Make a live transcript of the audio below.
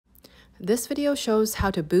This video shows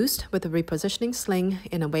how to boost with the repositioning sling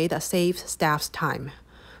in a way that saves staff's time.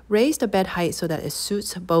 Raise the bed height so that it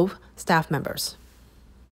suits both staff members.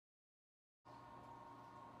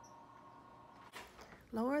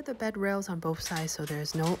 Lower the bed rails on both sides so there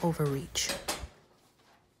is no overreach.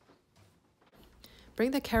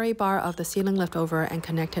 Bring the carry bar of the ceiling lift over and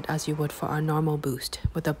connect it as you would for a normal boost,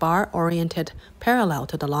 with the bar oriented parallel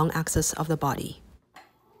to the long axis of the body.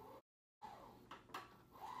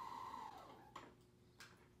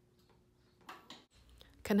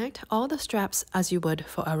 Connect all the straps as you would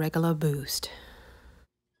for a regular boost.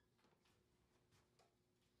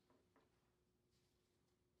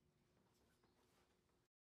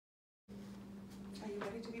 Are you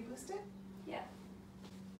ready to be boosted? Yeah.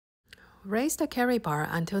 Raise the carry bar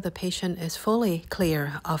until the patient is fully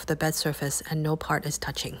clear of the bed surface and no part is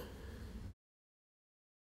touching.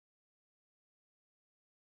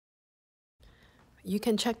 You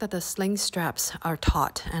can check that the sling straps are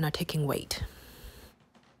taut and are taking weight.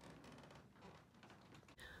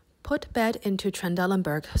 Put bed into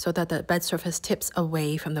Trendelenburg so that the bed surface tips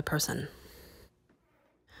away from the person.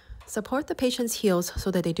 Support the patient's heels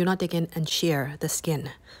so that they do not dig in and shear the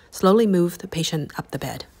skin. Slowly move the patient up the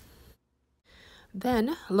bed.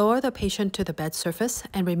 Then, lower the patient to the bed surface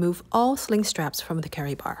and remove all sling straps from the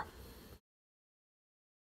carry bar.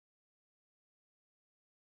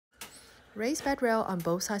 Raise bed rail on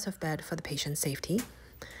both sides of bed for the patient's safety.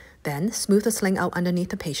 Then, smooth the sling out underneath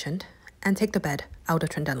the patient and take the bed out of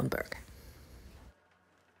Trendelenburg.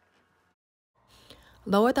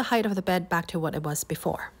 Lower the height of the bed back to what it was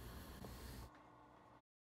before.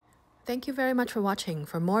 Thank you very much for watching.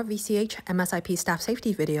 For more VCH MSIP staff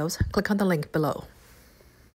safety videos, click on the link below.